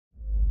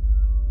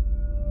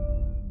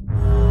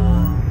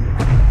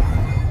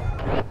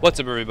What's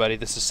up, everybody?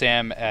 This is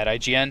Sam at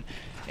IGN,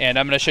 and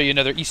I'm going to show you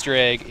another Easter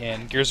egg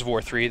in Gears of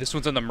War 3. This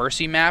one's on the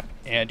Mercy map,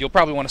 and you'll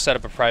probably want to set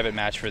up a private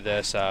match for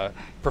this,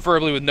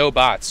 preferably with no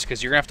bots,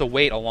 because you're going to have to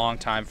wait a long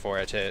time for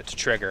it to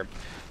trigger.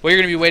 What you're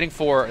going to be waiting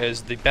for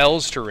is the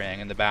bells to ring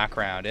in the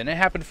background, and it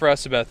happened for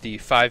us about the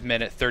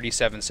 5-minute,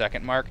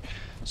 37-second mark.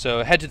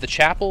 So head to the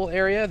chapel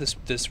area,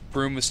 this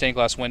room with stained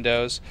glass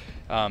windows.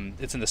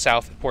 It's in the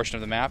south portion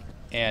of the map,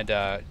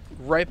 and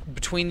right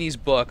between these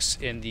books,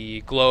 in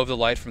the glow of the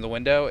light from the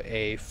window,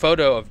 a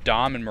photo of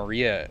Dom and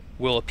Maria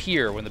will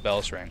appear when the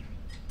bells ring.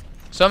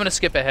 So I'm going to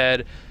skip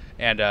ahead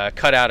and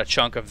cut out a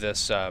chunk of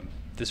this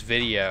this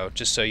video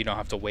just so you don't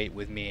have to wait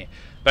with me.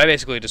 But I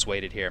basically just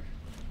waited here.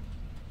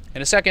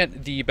 In a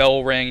second, the bell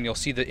will ring and you'll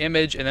see the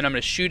image, and then I'm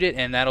going to shoot it,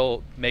 and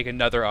that'll make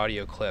another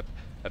audio clip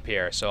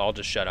appear. So I'll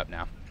just shut up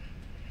now.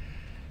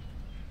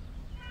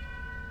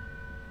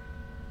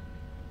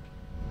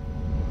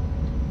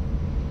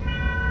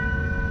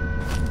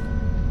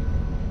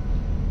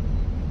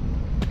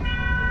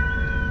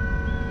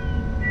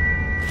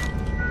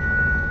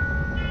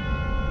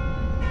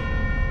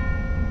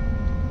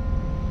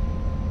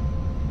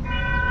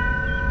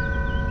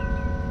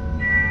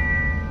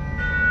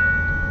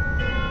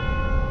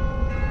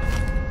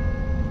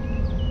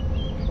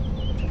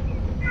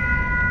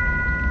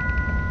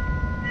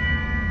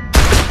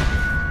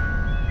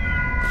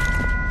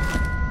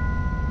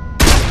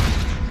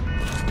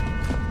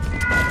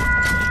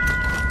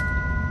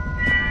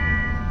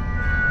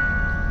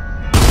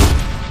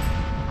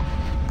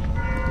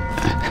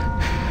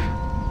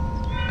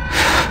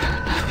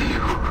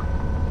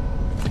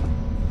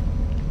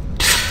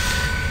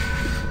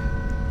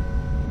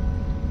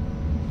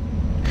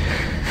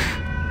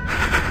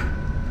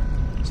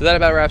 So that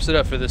about wraps it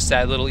up for this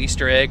sad little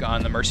Easter egg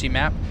on the Mercy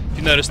map. If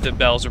you notice, the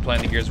bells are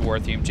playing the Gears of War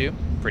theme too.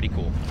 Pretty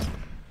cool.